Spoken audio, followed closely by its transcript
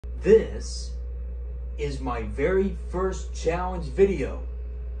This is my very first challenge video.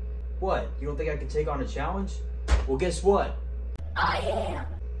 What? You don't think I can take on a challenge? Well, guess what? I am.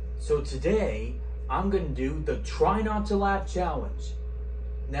 So today, I'm gonna do the Try Not to Laugh challenge.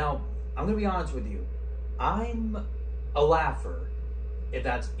 Now, I'm gonna be honest with you. I'm a laugher, if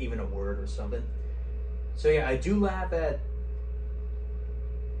that's even a word or something. So yeah, I do laugh at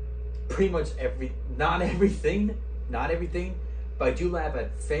pretty much not everything, but I do laugh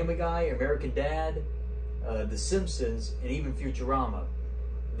at Family Guy, American Dad, The Simpsons, and even Futurama.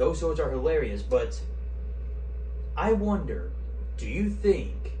 Those shows are hilarious, but I wonder, do you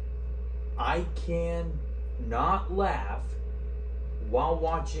think I can not laugh while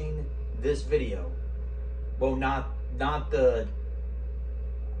watching this video? Well, not the,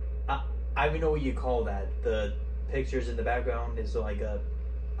 I don't even know what you call that. The pictures in the background is like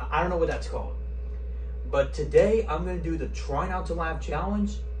I don't know what that's called. But today I'm going to do the Try Not to Laugh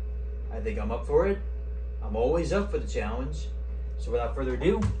challenge. I think I'm up for it. I'm always up for the challenge. So without further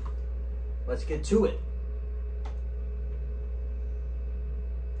ado, let's get to it.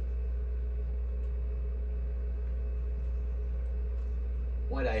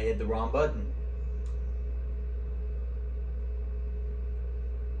 Why did I hit the wrong button?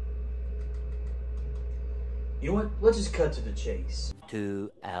 You know what? Let's just cut to the chase.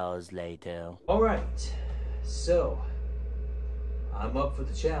 2 hours later. Alright, so I'm up for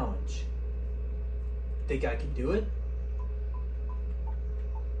the challenge. Think I can do it?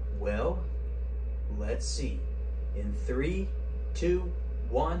 Well, let's see. In 3, 2,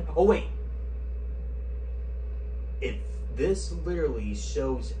 1. Oh, wait. If this literally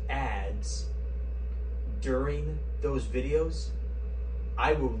shows ads during those videos,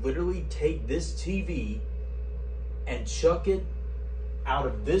 I will literally take this TV and chuck it out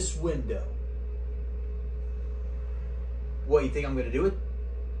of this window. What, you think I'm gonna do it?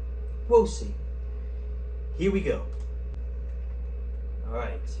 We'll see. Here we go.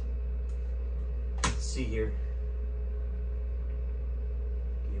 Alright. Let's see here.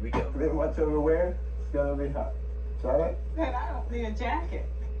 Here we go. Then what's over where? It's gonna be hot. Try it? Then I don't need a jacket.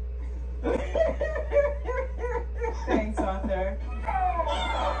 Thanks, Arthur.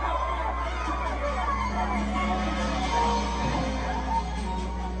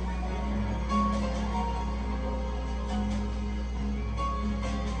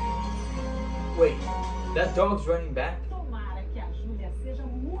 Wait, that dog's running back? Tomara que a Júlia seja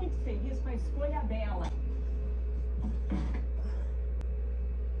muito feliz com a escolha dela.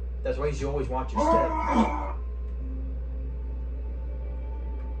 That's why you should always watch your step.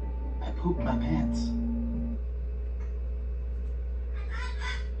 I pooped my pants.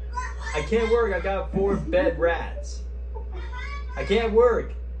 I can't work, I got 4 bed rats. I can't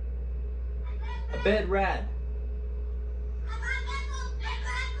work. A bed rat.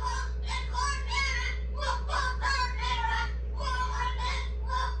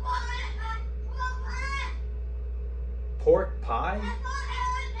 Pork pie?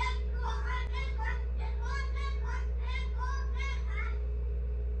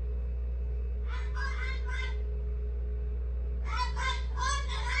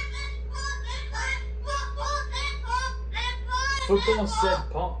 Football said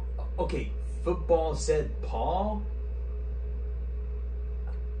Paul. Okay, football said Paul?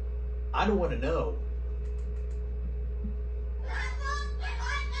 I don't want to know.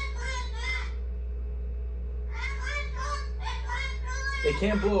 They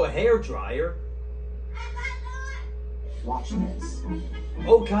can't blow a hair dryer. Watch this.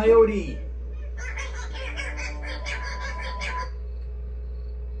 Oh, coyote!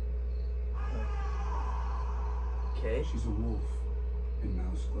 Okay. She's a wolf in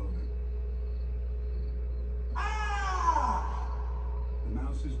mouse clothing. The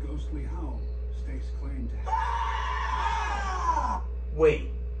mouse's ghostly howl stakes claim to. Wait.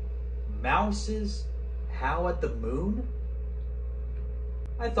 Mouses howl at the moon?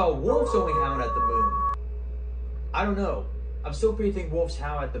 I thought wolves only howl at the moon. I don't know. I'm still pretty think wolves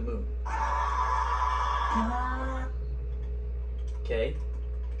howl at the moon. Okay.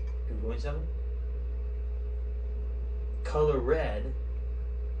 Googling something? Color red.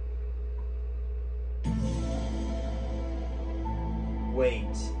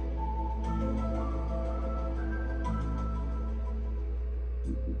 Wait.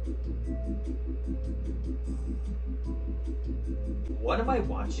 What am I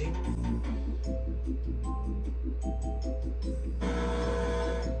watching?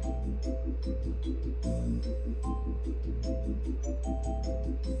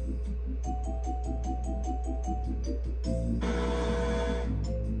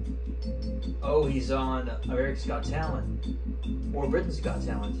 Oh, he's on America's Got Talent. Or Britain's Got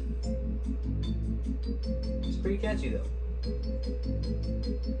Talent. It's pretty catchy though.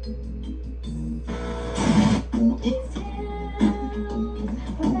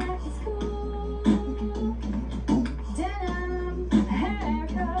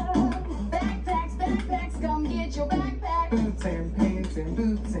 Boots and pants and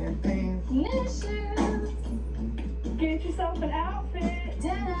boots and pants. New shoes. Get yourself an outfit.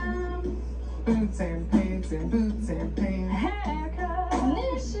 Denim. Boots and pants and boots and pants. Haircut.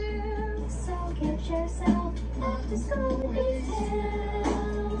 New shoes. So get yourself after school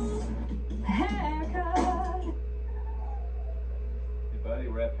details. Haircut. Hey buddy,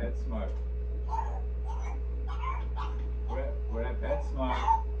 we're at PetSmart. We're at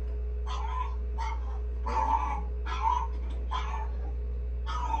PetSmart.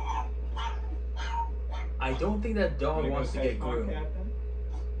 I don't think that dog wants to get groomed. Captain?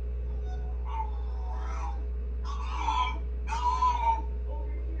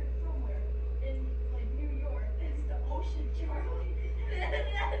 Over here somewhere in like New York, it's the Ocean Charlie.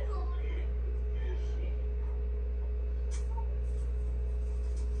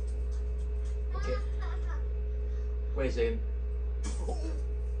 Okay. Wait a second.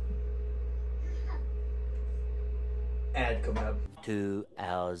 Ad coming up. 2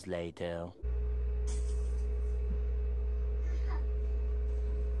 hours later.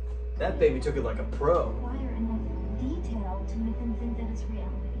 That baby took it like a pro. Require enough detail to make them think that it's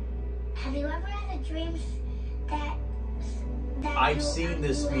reality. Have you ever had a dream that I've seen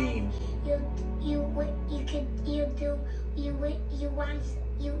this meme. You want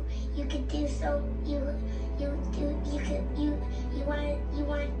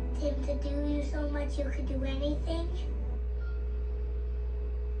him to do you so much you could do anything?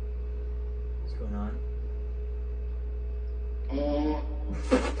 What's going on?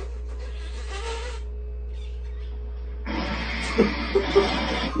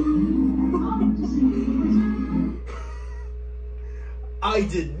 I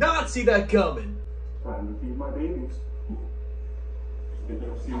did not see that coming. Time to feed my babies. Get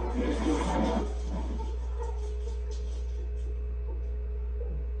them see what they do.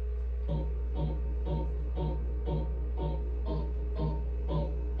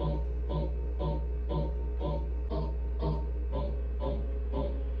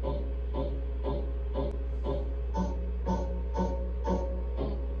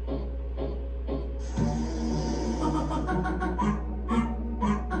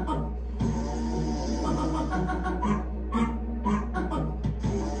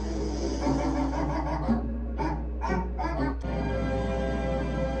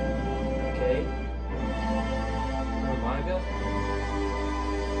 Okay. Harmonica?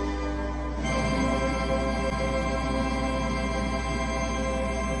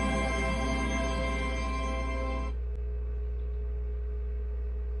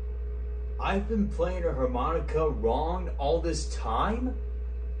 I've been playing a harmonica wrong all this time?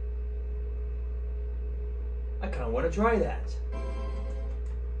 I kind of want to try that.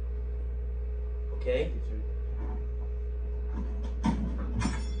 Okay.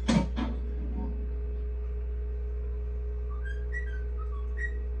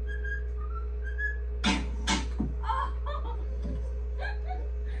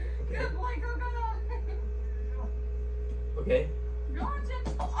 Good boy, go, go, go. Okay. Go,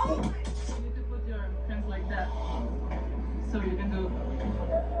 Jen. Oh! You need to put your hands like that. So you can do.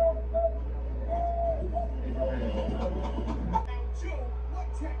 Now, Joe, what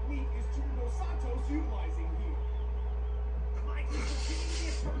technique is Junior Santos utilizing here? Mike is a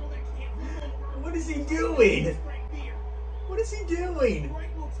genius turtle that can't move over. What is he doing? Right there. What is he doing?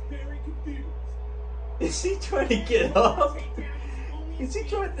 Frank looks very confused. Is he trying to get up? Takedown is the only Is he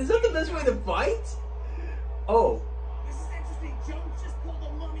trying? Is that the best way to fight? Oh, This is interesting. Joe just pulled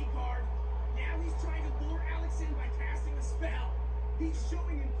a mummy guard. Now he's trying to lure Alex in by casting a spell. He's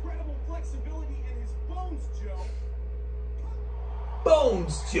showing incredible flexibility in his bones, Joe.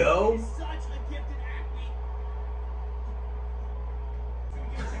 Bones, Joe. He's such a gifted athlete. Gonna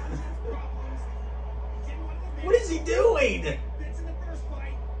get John Joe's problems. He didn't want to admit What is he doing? Fits in the first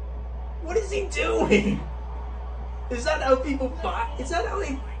fight. What is he doing? Is that how people fight? Is that how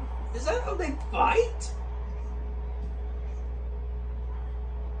they fight?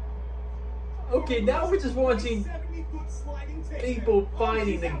 Okay, now we're just watching 70-foot sliding takedown. people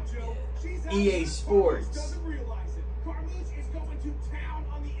fighting She's out, Joe. She's out. EA Carlos Sports. doesn't realize it. Carlos is going to town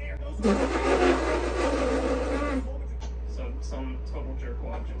on the air. Those some total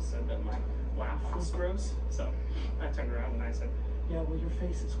jerkwad just said that my laugh was gross. So I turned around and I said, yeah, well, your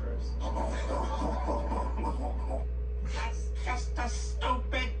face is gross. That's just a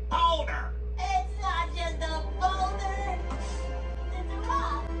stupid boulder. It's not just a boulder. It's a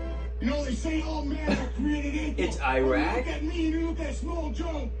rock. You know, they say all men are created equal. It's Iraq. You look at me and you look at Small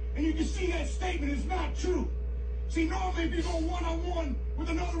Joe, and you can see that statement is not true. See, normally if you go one-on-one with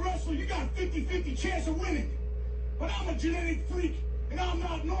another wrestler, you got a 50-50 chance of winning. But I'm a genetic freak, and I'm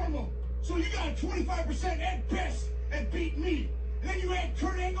not normal. So you got a 25% at best at beating me. And then you add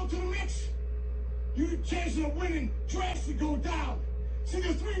Kurt Angle to the mix, your chances of winning drastically go down. See,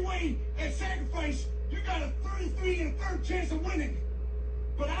 the three-way at Sacrifice, you got a 33 and a third chance of winning.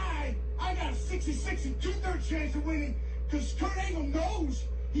 But I got a 66 and 2/3 chance of winning because Kurt Angle knows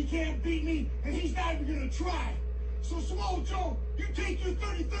he can't beat me and he's not even gonna try. So Small Joe, you take your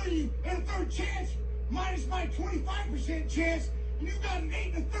 30-30 and a third chance minus my 25% chance, and you got an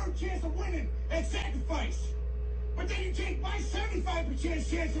 8 and a third chance of winning at Sacrifice. But then you take my 75%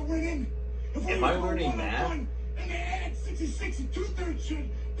 chance of winning. Am I learning math? And they add 66 and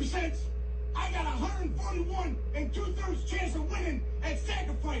 2/3%. I got 141 and 2/3 chance of winning at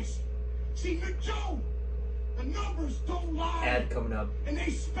Sacrifice. See, Joe, the numbers don't lie. Ad coming up. And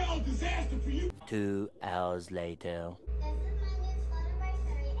they spell disaster for you. 2 hours later. This is my new Spotify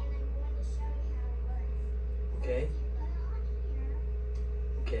story, and I'm going to show you how it works. Okay. Put it on here,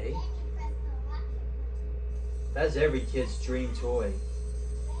 Okay. then you press the lock button. That's every kid's dream toy.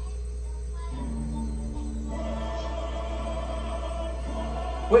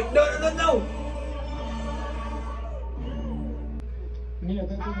 Wait, no! Yeah,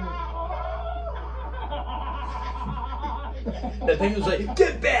 that didn't... That thing was like,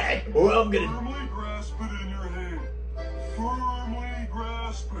 get back, or I'm gonna. Firmly grasp it in your hand. Firmly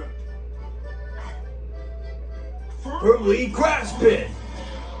grasp it. Firmly grasp it!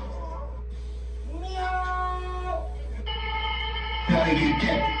 Gotta get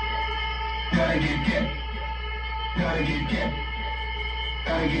get. Gotta get get. Gotta get get.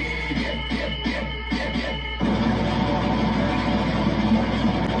 Gotta get.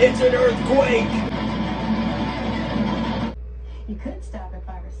 It's an earthquake! You could stop at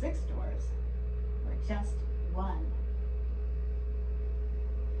 5 or 6 doors, or just one.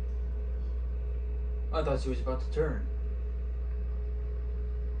 I thought she was about to turn.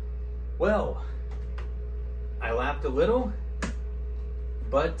 Well, I laughed a little,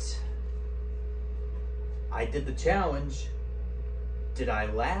 but I did the challenge. Did I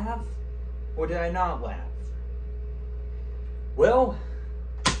laugh or did I not laugh? Well,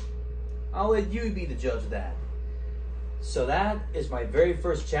 I'll let you be the judge of that. So that is my very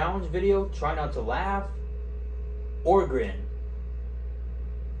first challenge video. Try not to laugh or grin.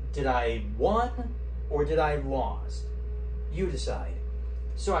 Did I won or did I lost? You decide.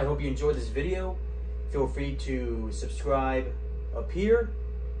 So I hope you enjoyed this video. Feel free to subscribe up here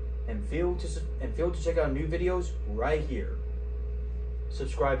and feel to check out new videos right here.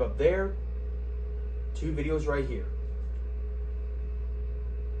 Subscribe up there. 2 videos right here.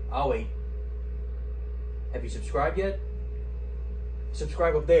 I'll wait. Have you subscribed yet?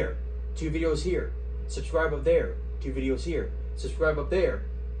 Subscribe up there. 2 videos here. Subscribe up there. 2 videos here. Subscribe up there.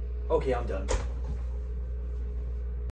 Okay, I'm done.